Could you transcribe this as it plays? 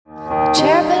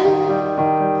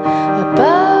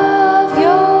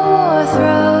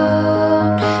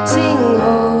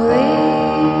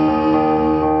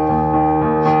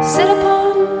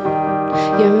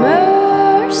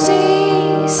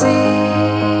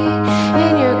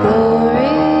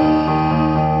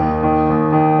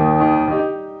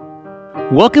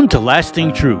Welcome to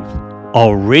Lasting Truth,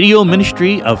 a radio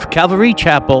ministry of Calvary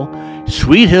Chapel,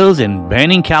 Sweet Hills in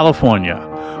Banning, California,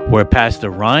 where Pastor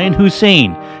Ryan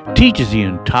Hussein teaches the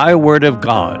entire Word of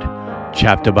God,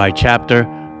 chapter by chapter,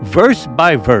 verse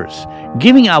by verse,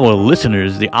 giving our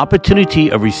listeners the opportunity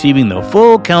of receiving the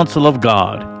full counsel of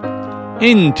God.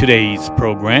 In today's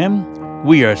program,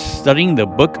 we are studying the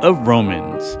book of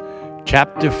Romans,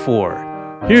 chapter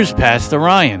 4. Here's Pastor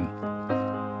Ryan.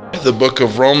 The book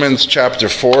of Romans, chapter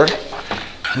 4.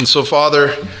 And so,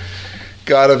 Father,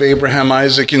 God of Abraham,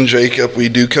 Isaac, and Jacob, we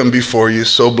do come before you,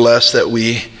 so blessed that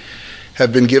we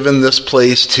have been given this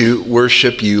place to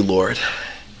worship you, Lord.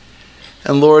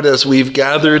 And Lord, as we've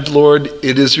gathered, Lord,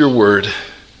 it is your word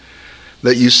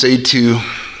that you say to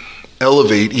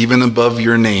elevate even above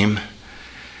your name.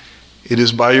 It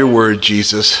is by your word,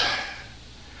 Jesus,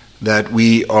 that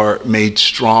we are made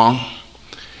strong.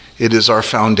 It is our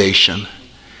foundation.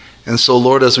 And so,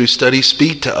 Lord, as we study,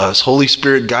 speak to us. Holy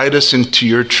Spirit, guide us into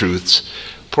your truths.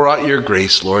 Pour out your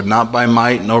grace, Lord, not by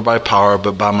might nor by power,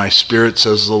 but by my Spirit,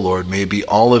 says the Lord. May it be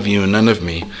all of you and none of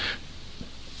me.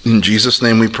 In Jesus'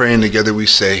 name we pray, and together we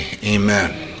say,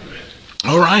 amen.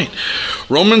 All right.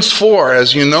 Romans 4,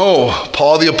 as you know,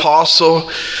 Paul the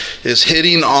Apostle is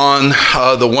hitting on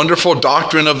the wonderful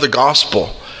doctrine of the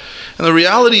gospel. And the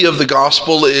reality of the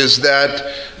gospel is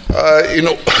that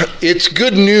it's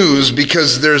good news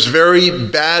because there's very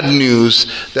bad news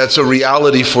that's a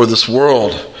reality for this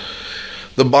world.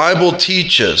 The Bible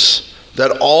teaches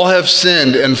that all have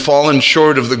sinned and fallen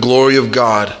short of the glory of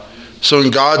God. So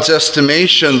in God's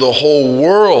estimation, the whole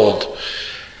world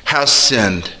has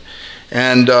sinned.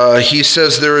 And he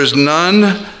says there is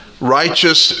none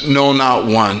righteous, no, not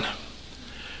one.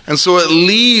 And so it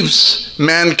leaves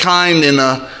mankind in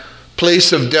a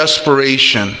place of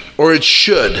desperation, or it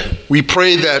should. We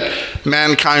pray that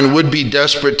mankind would be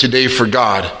desperate today for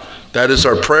God. That is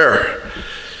our prayer.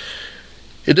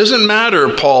 It doesn't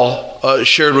matter, Paul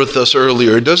shared with us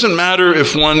earlier, it doesn't matter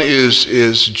if one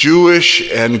is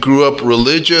Jewish and grew up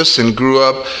religious and grew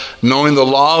up knowing the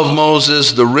law of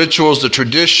Moses, the rituals, the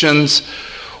traditions,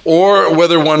 or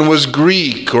whether one was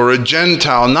Greek or a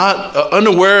Gentile, not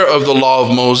unaware of the law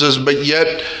of Moses, but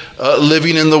yet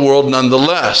living in the world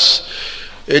nonetheless.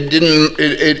 It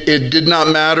did not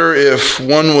matter if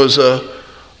one was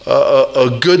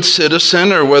a good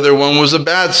citizen or whether one was a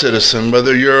bad citizen,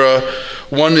 whether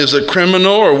one is a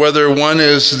criminal or whether one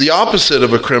is the opposite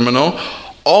of a criminal.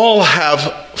 All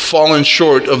have fallen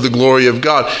short of the glory of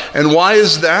God. And why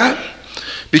is that?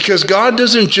 Because God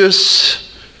doesn't just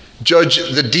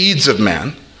judge the deeds of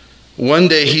man. One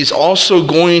day he's also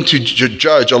going to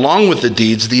judge, along with the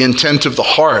deeds, the intent of the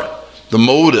heart, the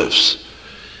motives.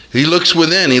 He looks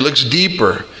within, he looks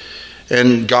deeper,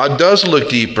 and God does look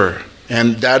deeper,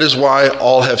 and that is why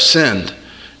all have sinned,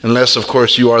 unless, of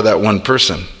course, you are that one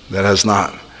person that has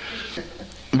not.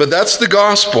 But that's the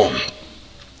gospel.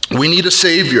 We need a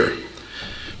Savior.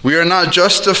 We are not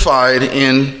justified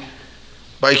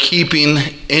by keeping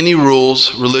any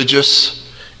rules, religious,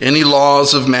 any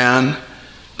laws of man,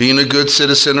 being a good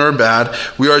citizen or bad.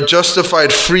 We are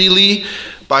justified freely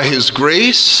by his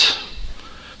grace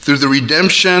through the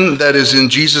redemption that is in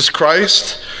Jesus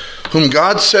Christ, whom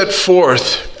God set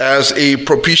forth as a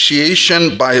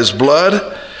propitiation by his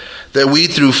blood, that we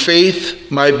through faith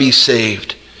might be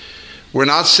saved. We're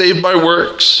not saved by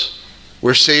works.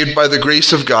 We're saved by the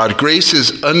grace of God. Grace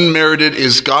is unmerited,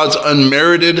 is God's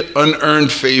unmerited,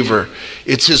 unearned favor.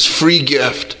 It's his free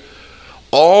gift.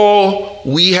 All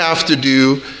we have to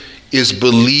do is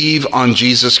believe on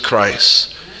Jesus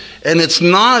Christ. And it's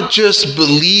not just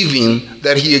believing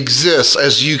that he exists.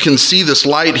 As you can see this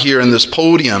light here in this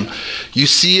podium, you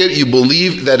see it, you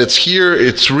believe that it's here,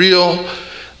 it's real.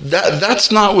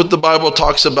 That's not what the Bible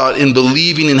talks about in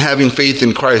believing and having faith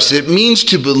in Christ. It means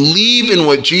to believe in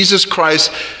what Jesus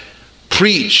Christ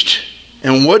preached.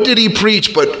 And what did he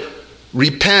preach? But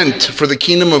repent, for the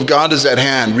kingdom of God is at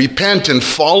hand. Repent and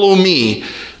follow me.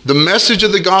 The message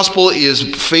of the gospel is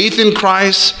faith in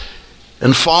Christ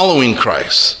and following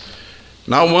Christ.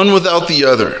 Not one without the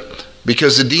other.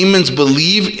 Because the demons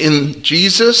believe in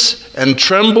Jesus and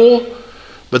tremble,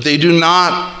 but they do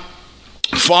not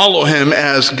follow him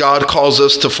as God calls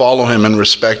us to follow him and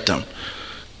respect him.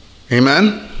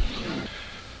 Amen?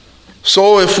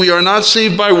 So if we are not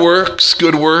saved by works,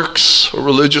 good works, or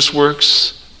religious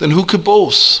works, then who could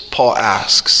boast? Paul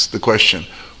asks the question.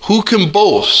 Who can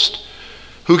boast?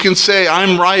 Who can say,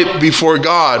 I'm right before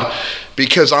God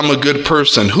because I'm a good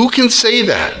person? Who can say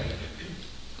that?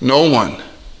 No one.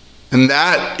 And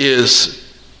that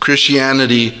is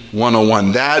Christianity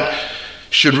 101. That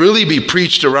should really be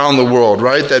preached around the world,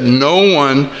 right? That no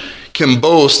one can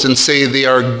boast and say they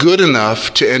are good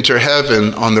enough to enter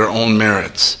heaven on their own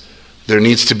merits. There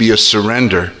needs to be a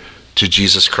surrender to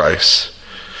Jesus Christ.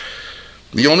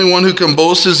 The only one who can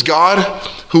boast is God,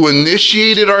 who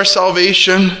initiated our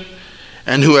salvation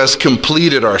and who has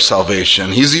completed our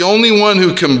salvation. He's the only one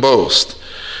who can boast.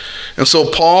 And so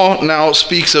Paul now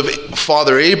speaks of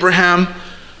Father Abraham.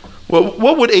 Well,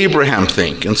 what would Abraham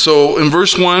think? And so in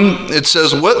verse 1, it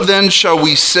says, "What then shall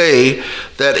we say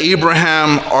that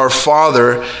Abraham our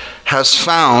father has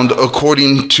found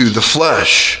according to the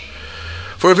flesh?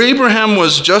 For if Abraham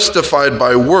was justified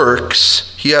by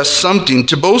works, he has something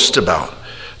to boast about,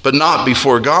 but not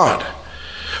before God.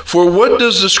 For what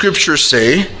does the scripture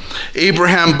say?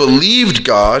 Abraham believed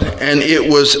God, and it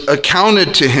was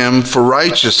accounted to him for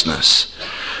righteousness.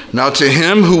 Now to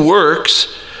him who works,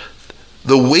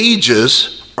 the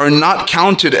wages are not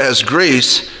counted as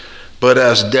grace, but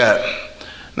as debt."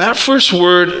 That first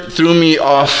word threw me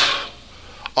off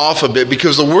a bit,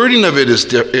 because the wording of it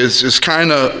is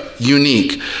kind of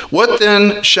unique. "What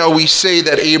then shall we say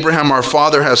that Abraham our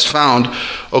father has found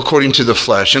according to the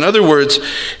flesh?" In other words,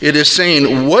 it is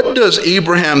saying, what does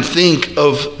Abraham think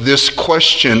of this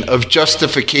question of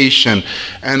justification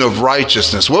and of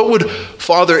righteousness? What would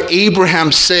Father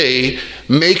Abraham say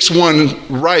makes one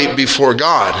right before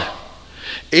God?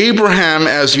 Abraham,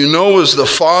 as you know, was the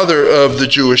father of the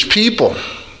Jewish people.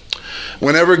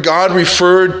 Whenever God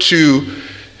referred to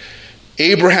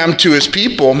Abraham to his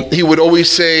people, he would always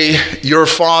say, "Your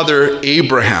father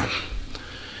Abraham."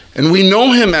 And we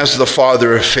know him as the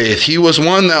father of faith. He was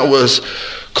one that was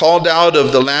called out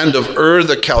of the land of Ur,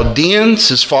 the Chaldeans.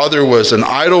 His father was an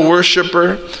idol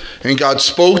worshiper, and God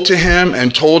spoke to him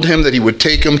and told him that he would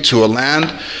take him to a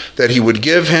land that he would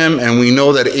give him. And we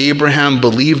know that Abraham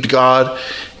believed God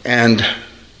and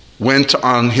went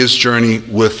on his journey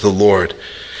with the Lord.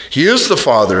 He is the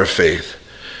father of faith.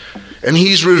 And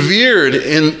he's revered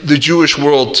in the Jewish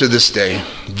world to this day.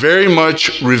 Very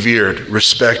much revered,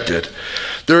 respected.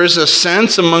 There is a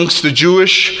sense amongst the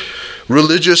Jewish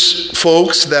religious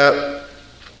folks that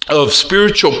of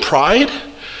spiritual pride,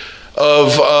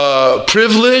 of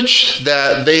privilege,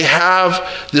 that they have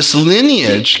this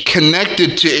lineage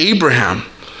connected to Abraham.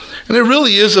 And it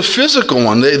really is a physical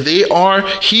one. They are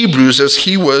Hebrews, as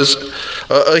he was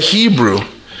a Hebrew.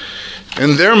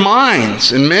 In their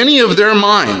minds, in many of their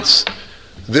minds,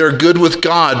 they're good with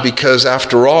God because,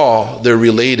 after all, they're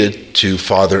related to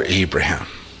Father Abraham.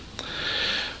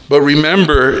 But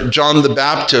remember John the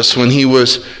Baptist when he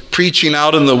was preaching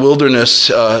out in the wilderness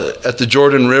at the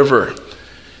Jordan River.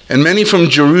 And many from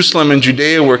Jerusalem and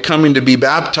Judea were coming to be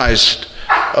baptized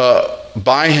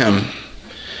by him.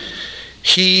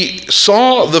 He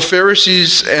saw the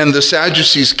Pharisees and the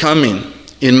Sadducees coming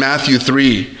in Matthew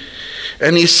 3.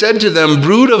 And he said to them,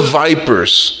 "Brood of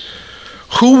vipers,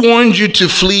 who warned you to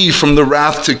flee from the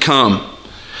wrath to come?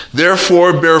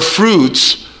 Therefore bear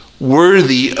fruits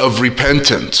worthy of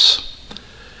repentance."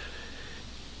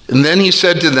 And then he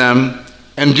said to them,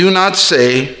 "And do not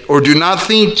say, or do not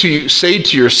think to say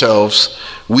to yourselves,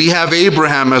 'We have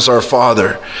Abraham as our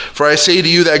father.' For I say to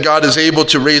you that God is able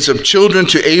to raise up children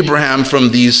to Abraham from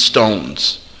these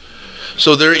stones."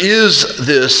 So there is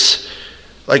this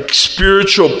like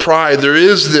spiritual pride. There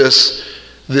is this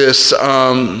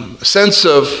sense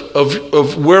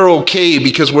of we're okay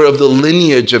because we're of the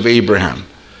lineage of Abraham.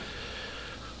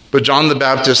 But John the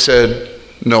Baptist said,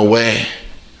 no way,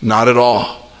 not at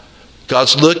all.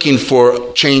 God's looking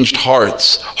for changed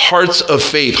hearts, hearts of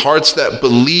faith, hearts that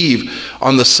believe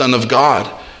on the Son of God.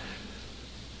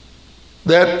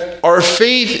 That our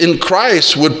faith in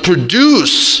Christ would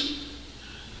produce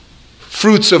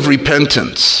fruits of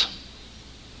repentance.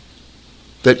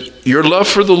 That your love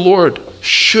for the Lord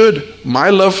my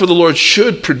love for the Lord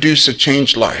should produce a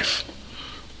changed life.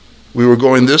 We were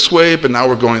going this way, but now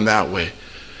we're going that way.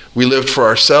 We lived for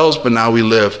ourselves, but now we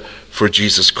live for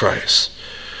Jesus Christ.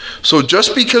 So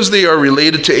just because they are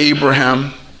related to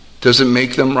Abraham doesn't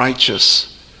make them righteous.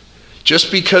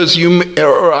 Just because you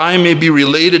or I may be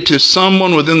related to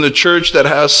someone within the church that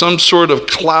has some sort of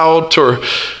clout or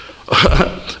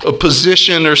a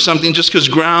position or something, just because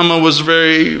grandma was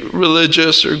very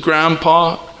religious, or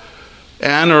grandpa,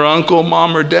 aunt or uncle,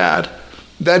 mom or dad,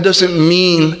 that doesn't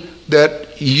mean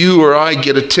that you or I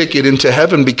get a ticket into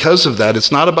heaven because of that.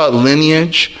 It's not about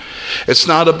lineage. It's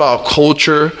not about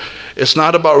culture. It's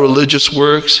not about religious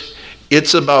works.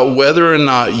 It's about whether or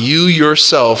not you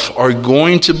yourself are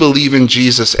going to believe in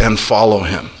Jesus and follow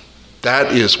him.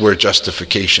 That is where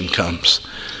justification comes.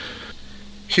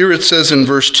 Here it says in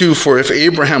verse 2, "For if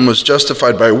Abraham was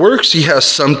justified by works, he has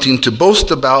something to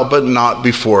boast about, but not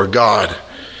before God.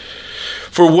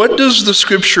 For what does the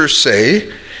scripture say?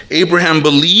 Abraham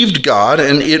believed God,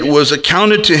 and it was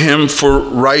accounted to him for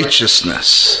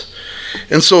righteousness.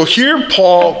 And so here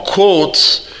Paul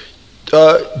quotes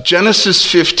Genesis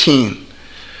 15,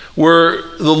 where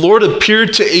the Lord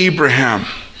appeared to Abraham.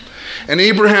 And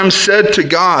Abraham said to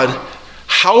God,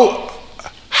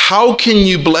 How can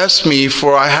you bless me,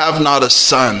 for I have not a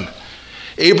son?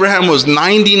 Abraham was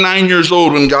 99 years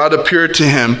old when God appeared to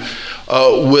him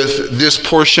with this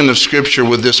portion of Scripture,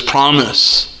 with this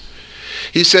promise.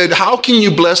 He said, how can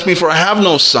you bless me, for I have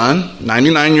no son,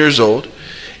 99 years old,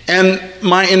 and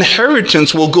my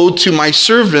inheritance will go to my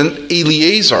servant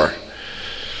Eliezer.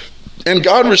 And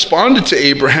God responded to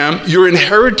Abraham, your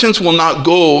inheritance will not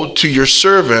go to your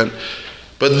servant,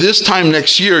 but this time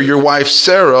next year, your wife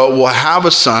Sarah will have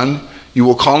a son. You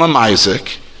will call him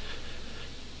Isaac,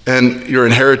 and your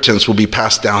inheritance will be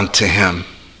passed down to him.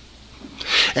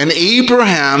 And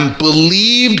Abraham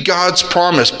believed God's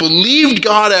promise, believed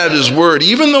God at his word,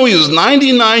 even though he was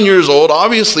 99 years old,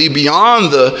 obviously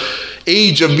beyond the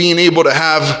age of being able to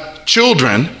have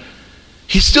children.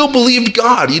 He still believed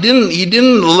God. He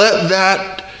didn't let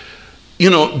that,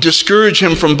 discourage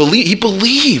him from belief. He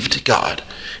believed God.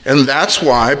 And that's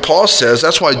why Paul says,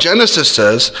 that's why Genesis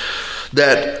says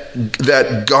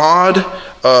that God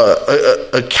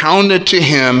accounted to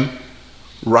him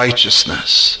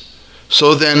righteousness.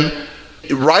 So then,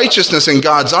 righteousness in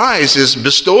God's eyes is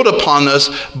bestowed upon us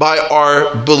by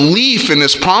our belief in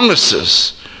his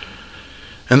promises.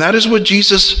 And that is what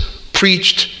Jesus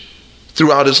preached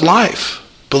throughout his life.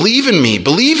 Believe in me,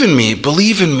 believe in me,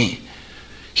 believe in me.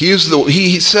 He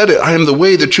said it, I am the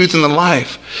way, the truth, and the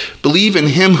life. Believe in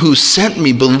him who sent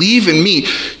me, believe in me.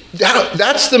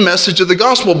 That's the message of the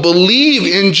gospel. Believe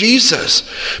in Jesus.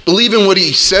 Believe in what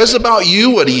he says about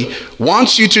you, what he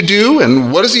wants you to do.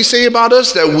 And what does he say about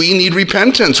us? That we need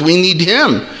repentance. We need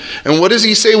him. And what does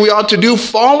he say we ought to do?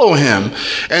 Follow him.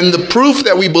 And the proof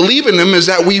that we believe in him is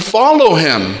that we follow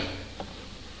him.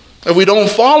 If we don't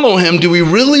follow him, do we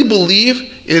really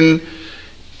believe in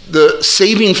the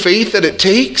saving faith that it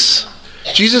takes?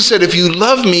 Jesus said, if you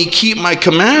love me, keep my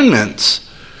commandments.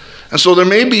 And so there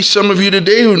may be some of you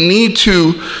today who need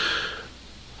to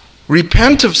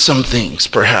repent of some things,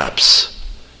 perhaps.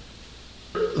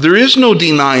 There is no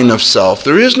denying of self.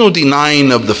 There is no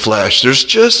denying of the flesh. There's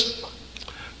just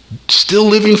still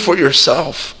living for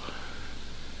yourself.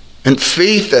 And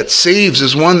faith that saves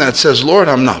is one that says, Lord,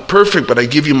 I'm not perfect, but I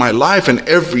give you my life, and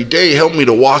every day help me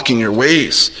to walk in your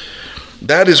ways.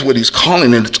 That is what he's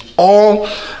calling it. It's all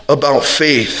about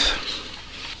faith.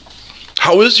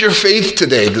 How is your faith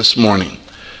today, this morning?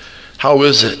 How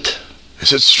is it?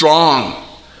 Is it strong?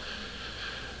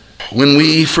 When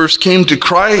we first came to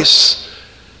Christ,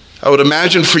 I would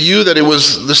imagine for you that it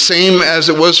was the same as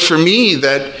it was for me,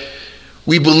 that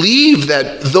we believed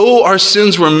that though our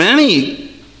sins were many,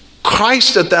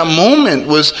 Christ at that moment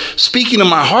was speaking to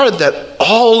my heart that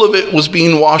all of it was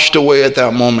being washed away at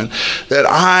that moment. That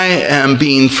I am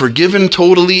being forgiven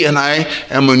totally, and I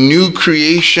am a new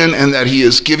creation, and that he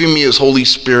is giving me his Holy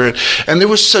Spirit. And there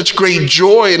was such great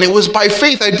joy, and it was by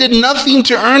faith. I did nothing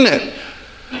to earn it.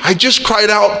 I just cried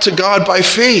out to God by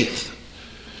faith.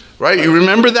 Right? You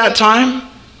remember that time?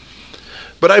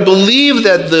 But I believe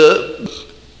that the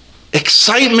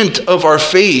excitement of our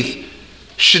faith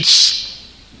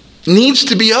needs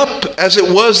to be up as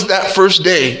it was that first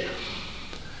day.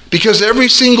 Because every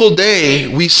single day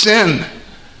we sin.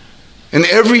 And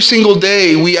every single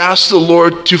day we ask the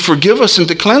Lord to forgive us and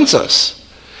to cleanse us.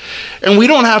 And we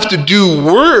don't have to do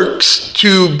works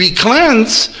to be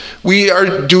cleansed. We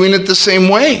are doing it the same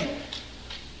way.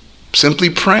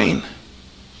 Simply praying.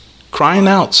 Crying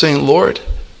out, saying, Lord,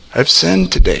 I've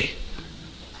sinned today.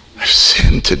 I've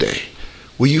sinned today.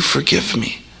 Will you forgive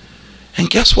me? And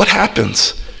guess what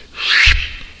happens?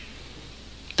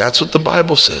 That's what the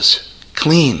Bible says.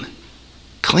 Clean.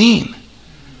 Clean.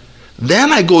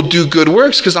 Then I go do good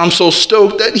works because I'm so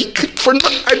stoked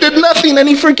that I did nothing and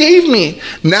he forgave me.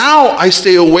 Now I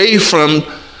stay away from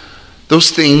those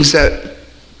things that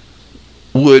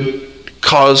would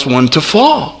cause one to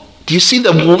fall. Do you see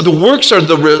the works are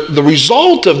the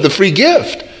result of the free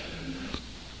gift?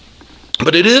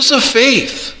 But it is of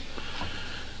faith.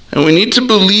 And we need to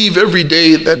believe every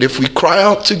day that if we cry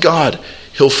out to God,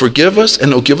 he'll forgive us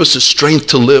and he'll give us the strength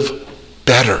to live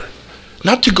better.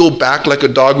 Not to go back like a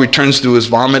dog returns to his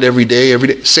vomit every day.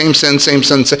 Same sin, same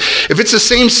sin, same. If it's the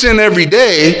same sin every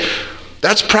day,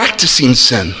 that's practicing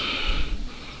sin.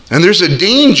 And there's a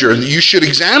danger that you should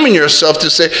examine yourself to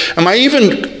say, am I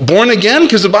even born again?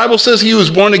 Because the Bible says he who is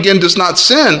born again does not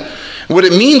sin. What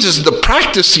it means is the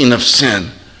practicing of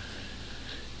sin.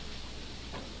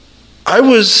 I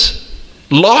was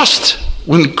lost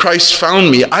when Christ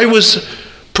found me. I was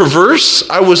perverse.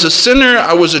 I was a sinner.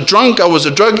 I was a drunk. I was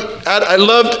a drug addict. I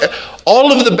loved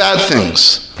all of the bad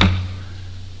things.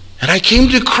 And I came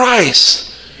to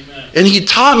Christ. Amen. And he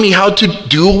taught me how to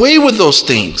do away with those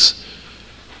things.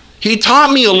 He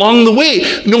taught me along the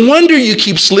way. No wonder you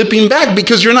keep slipping back,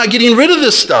 because you're not getting rid of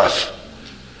this stuff.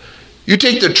 You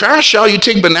take the trash out, you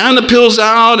take banana peels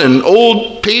out and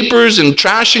old papers and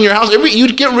trash in your house.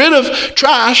 You get rid of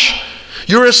trash.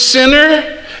 You're a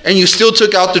sinner and you still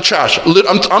took out the trash.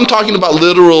 I'm talking about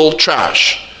literal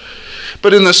trash.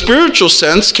 But in the spiritual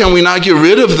sense, can we not get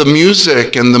rid of the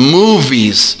music and the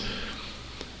movies?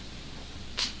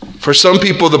 For some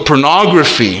people, the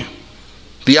pornography,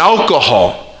 the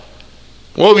alcohol.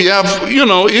 Well, we have,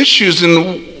 issues,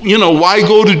 and, why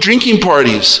go to drinking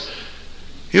parties?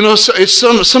 So it's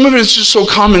some of it is just so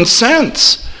common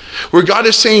sense, where God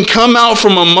is saying, come out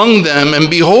from among them and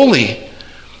be holy.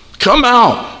 Come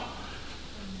out.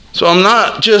 So I'm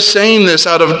not just saying this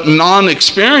out of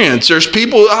non-experience. There's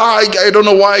people, I don't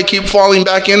know why I keep falling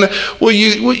back in. Well,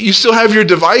 you still have your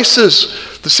devices.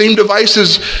 The same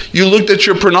devices you looked at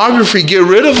your pornography, get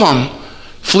rid of them.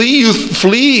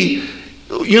 Flee,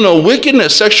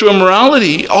 wickedness, sexual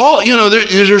immorality.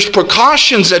 There's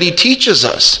precautions that he teaches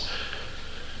us.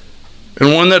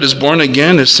 And one that is born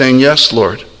again is saying, yes,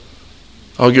 Lord,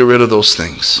 I'll get rid of those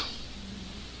things.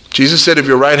 Jesus said, if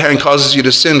your right hand causes you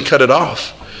to sin, cut it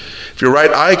off. If your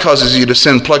right eye causes you to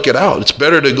sin, pluck it out. It's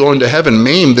better to go into heaven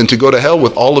maimed than to go to hell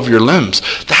with all of your limbs.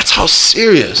 That's how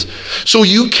serious. So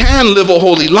you can live a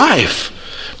holy life.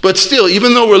 But still,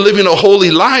 even though we're living a holy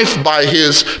life by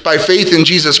faith in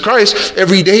Jesus Christ,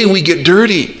 every day we get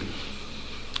dirty.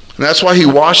 And that's why he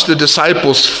washed the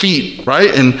disciples' feet, right?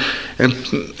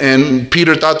 And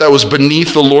Peter thought that was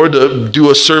beneath the Lord to do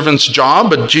a servant's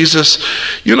job. But Jesus,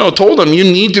 told him, you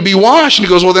need to be washed. And he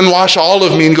goes, well, then wash all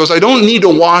of me. And he goes, I don't need to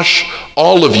wash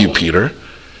all of you, Peter.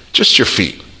 Just your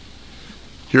feet.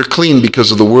 You're clean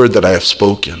because of the word that I have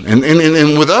spoken. And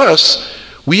with us,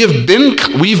 we've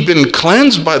been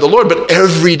cleansed by the Lord. But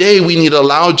every day we need to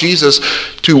allow Jesus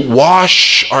to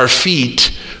wash our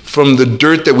feet from the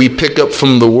dirt that we pick up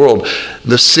from the world,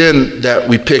 the sin that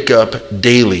we pick up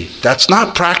daily. That's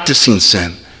not practicing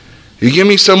sin. You give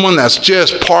me someone that's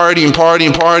just partying,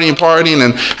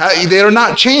 and they're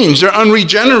not changed. They're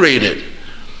unregenerated.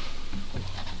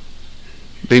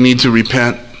 They need to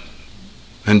repent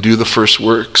and do the first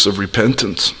works of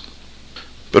repentance.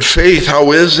 But faith,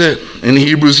 how is it? In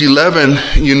Hebrews 11,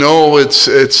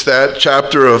 it's that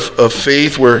chapter of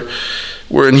faith where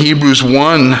in Hebrews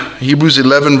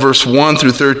 11, verse 1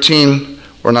 through 13,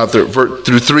 or not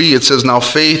through 3, it says, now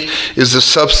faith is the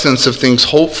substance of things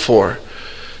hoped for,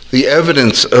 the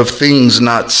evidence of things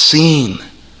not seen.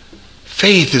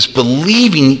 Faith is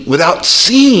believing without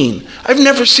seeing. I've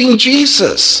never seen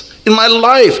Jesus in my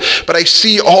life, but I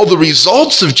see all the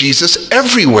results of Jesus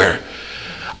everywhere.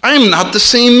 I am not the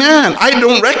same man. I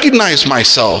don't recognize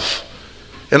myself.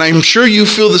 And I'm sure you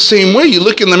feel the same way. You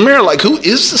look in the mirror like, who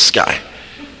is this guy?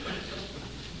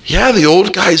 Yeah, the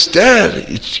old guy's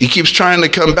dead. He keeps trying to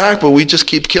come back, but we just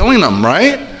keep killing him,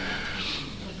 right?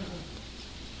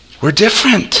 We're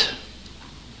different.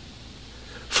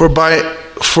 For by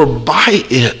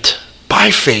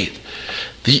faith,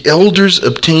 the elders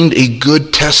obtained a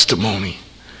good testimony.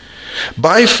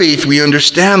 By faith, we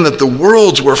understand that the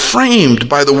worlds were framed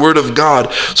by the word of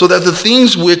God, so that the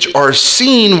things which are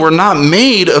seen were not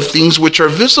made of things which are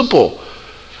visible.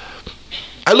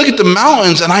 I look at the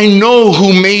mountains and I know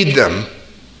who made them.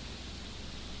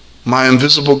 My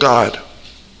invisible God,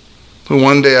 who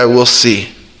one day I will see,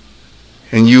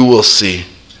 and you will see.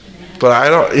 But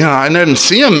I didn't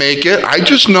see him make it. I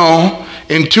just know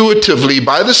intuitively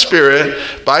by the Spirit,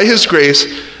 by his grace,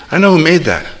 I know who made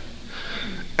that.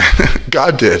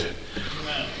 God did.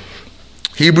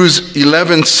 Hebrews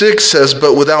 11:6 says,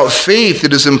 but without faith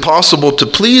it is impossible to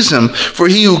please him. For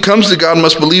he who comes to God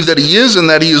must believe that he is, and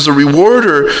that he is a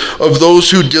rewarder of those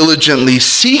who diligently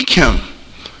seek him.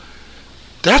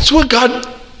 That's what God,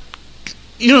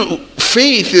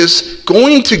 faith is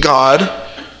going to God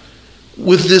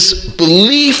with this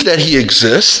belief that he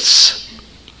exists,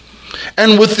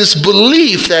 and with this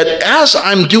belief that as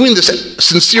I'm doing this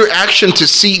sincere action to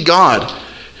seek God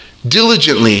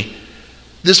diligently,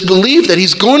 this belief that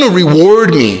he's going to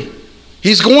reward me,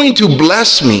 he's going to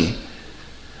bless me.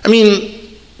 I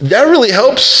mean, that really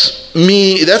helps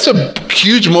me. That's a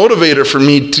huge motivator for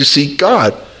me to seek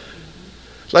God.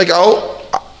 Like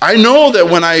I know that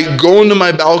when I go into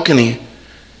my balcony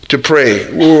to pray,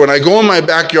 or when I go in my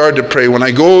backyard to pray, when I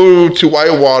go to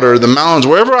Whitewater, the mountains,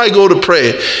 wherever I go to pray,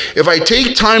 if I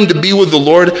take time to be with the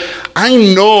Lord, I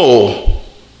know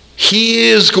He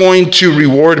is going to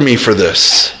reward me for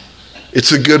this.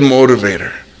 It's a good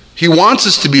motivator. He wants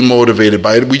us to be motivated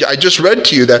by it. I just read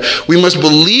to you that we must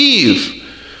believe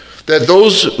that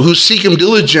those who seek him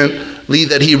diligently,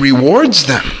 that he rewards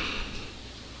them.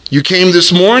 You came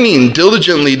this morning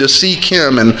diligently to seek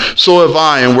him, and so have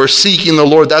I, and we're seeking the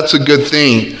Lord. That's a good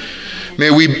thing.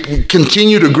 May we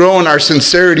continue to grow in our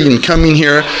sincerity in coming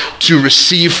here to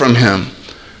receive from him.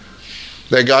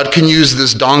 That God can use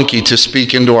this donkey to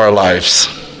speak into our lives,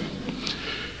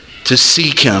 to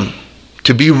seek him,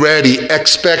 to be ready,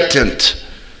 expectant,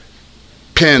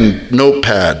 pen,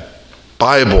 notepad,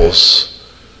 Bibles.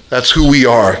 That's who we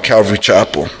are, Calvary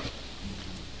Chapel.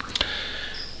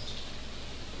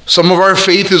 Some of our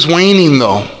faith is waning,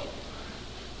 though,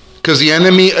 because the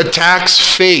enemy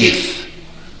attacks faith.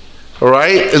 All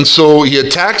right? And so he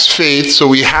attacks faith, so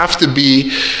we have to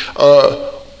be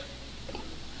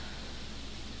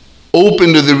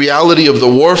open to the reality of the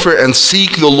warfare and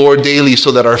seek the Lord daily so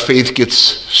that our faith gets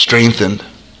strengthened.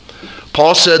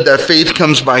 Paul said that faith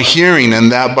comes by hearing,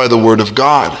 and that by the word of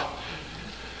God.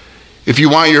 If you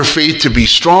want your faith to be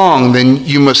strong, then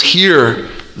you must hear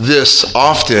this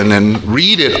often and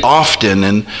read it often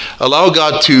and allow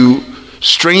God to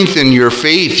strengthen your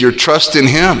faith, your trust in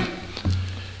him.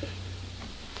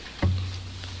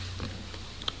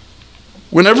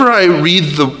 Whenever I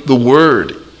read the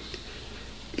word,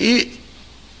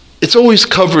 it's always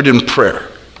covered in prayer.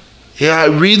 Yeah, I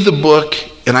read the book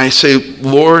and I say,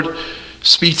 Lord,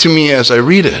 speak to me as I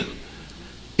read it.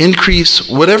 Increase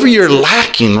whatever you're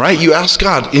lacking, right? You ask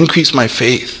God, increase my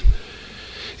faith.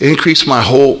 Increase my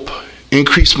hope,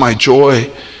 increase my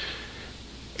joy,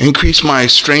 increase my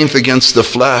strength against the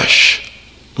flesh.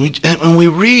 And we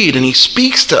read and he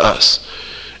speaks to us,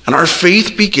 and our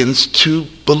faith begins to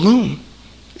balloon.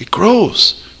 It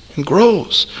grows and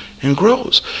grows and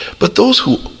grows. But those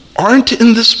who aren't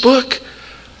in this book,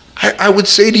 I would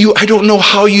say to you, I don't know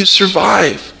how you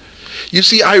survive. You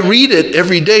see, I read it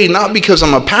every day, not because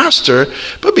I'm a pastor,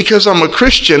 but because I'm a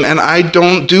Christian, and I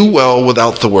don't do well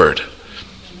without the word.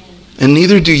 And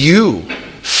neither do you.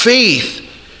 Faith,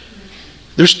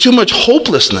 there's too much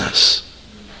hopelessness.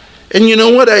 And you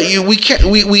know what?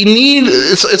 We need,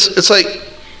 it's like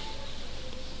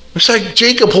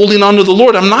Jacob holding on to the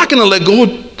Lord. I'm not going to let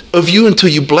go of you until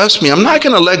you bless me. I'm not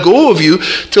going to let go of you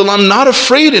till I'm not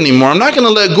afraid anymore. I'm not going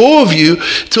to let go of you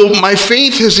till my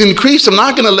faith has increased. I'm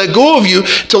not going to let go of you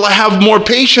till I have more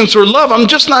patience or love. I'm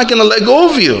just not going to let go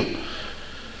of you.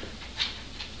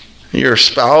 Your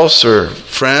spouse or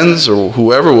friends or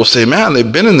whoever will say, man, they've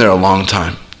been in there a long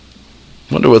time.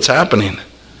 Wonder what's happening.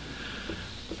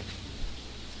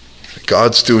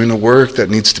 God's doing a work that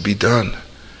needs to be done.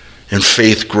 And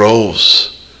faith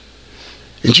grows.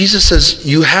 And Jesus says,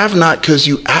 you have not because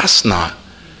you ask not.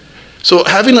 So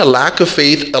having a lack of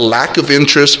faith, a lack of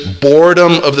interest,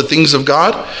 boredom of the things of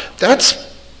God,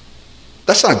 that's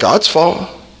not God's fault.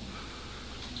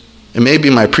 It may be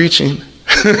my preaching.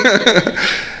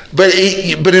 But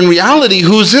in reality,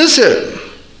 whose is it?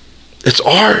 It's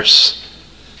ours.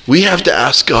 We have to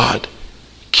ask God,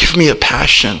 give me a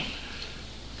passion.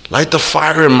 Light the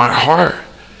fire in my heart.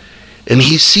 And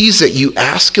he sees that you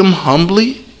ask him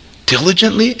humbly,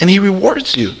 diligently, and he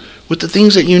rewards you with the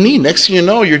things that you need. Next thing you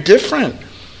know, you're different.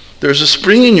 There's a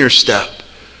spring in your step.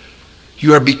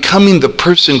 You are becoming the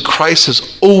person Christ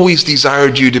has always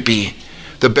desired you to be.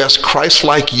 The best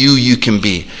Christ-like you can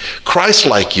be.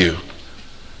 Christ-like you.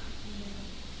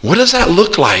 What does that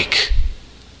look like?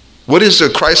 What does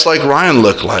a Christ-like Ryan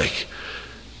look like?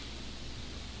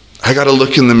 I got to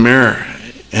look in the mirror.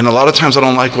 And a lot of times I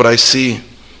don't like what I see.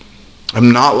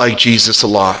 I'm not like Jesus a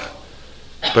lot.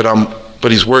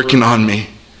 But he's working on me.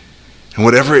 And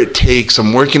whatever it takes,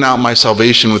 I'm working out my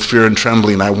salvation with fear and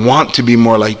trembling. I want to be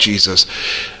more like Jesus.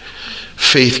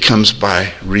 Faith comes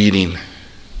by reading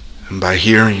and by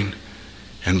hearing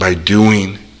and by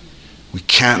doing. We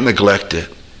can't neglect it.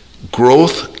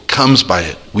 Growth comes by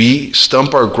it. We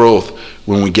stump our growth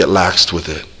when we get laxed with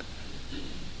it.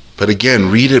 But again,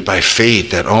 read it by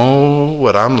faith that,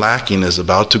 what I'm lacking is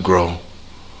about to grow.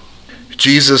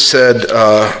 Jesus said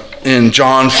in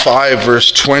John 5,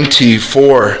 verse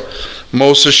 24,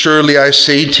 most assuredly I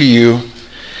say to you,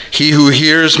 he who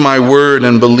hears my word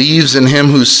and believes in him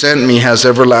who sent me has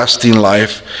everlasting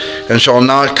life and shall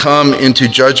not come into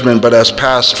judgment, but has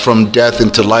passed from death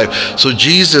into life. So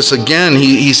Jesus, again,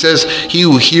 he says, he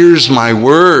who hears my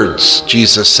words,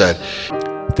 Jesus said.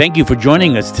 Thank you for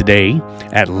joining us today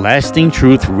at Lasting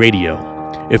Truth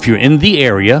Radio. If you're in the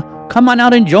area, come on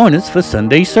out and join us for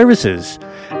Sunday services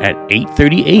at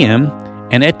 8:30 a.m.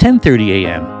 and at 10:30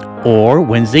 a.m. or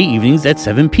Wednesday evenings at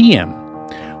 7 p.m.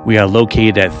 We are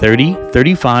located at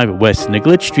 3035 West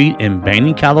Nicollet Street in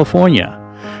Banning, California.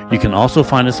 You can also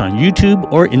find us on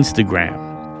YouTube or Instagram.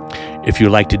 If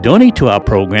you'd like to donate to our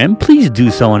program, please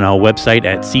do so on our website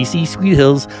at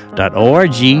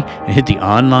ccsweethills.org and hit the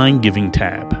online giving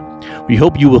tab. We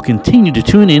hope you will continue to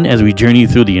tune in as we journey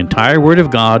through the entire Word of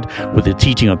God with the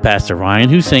teaching of Pastor Ryan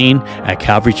Hussein at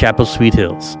Calvary Chapel, Sweet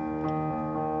Hills.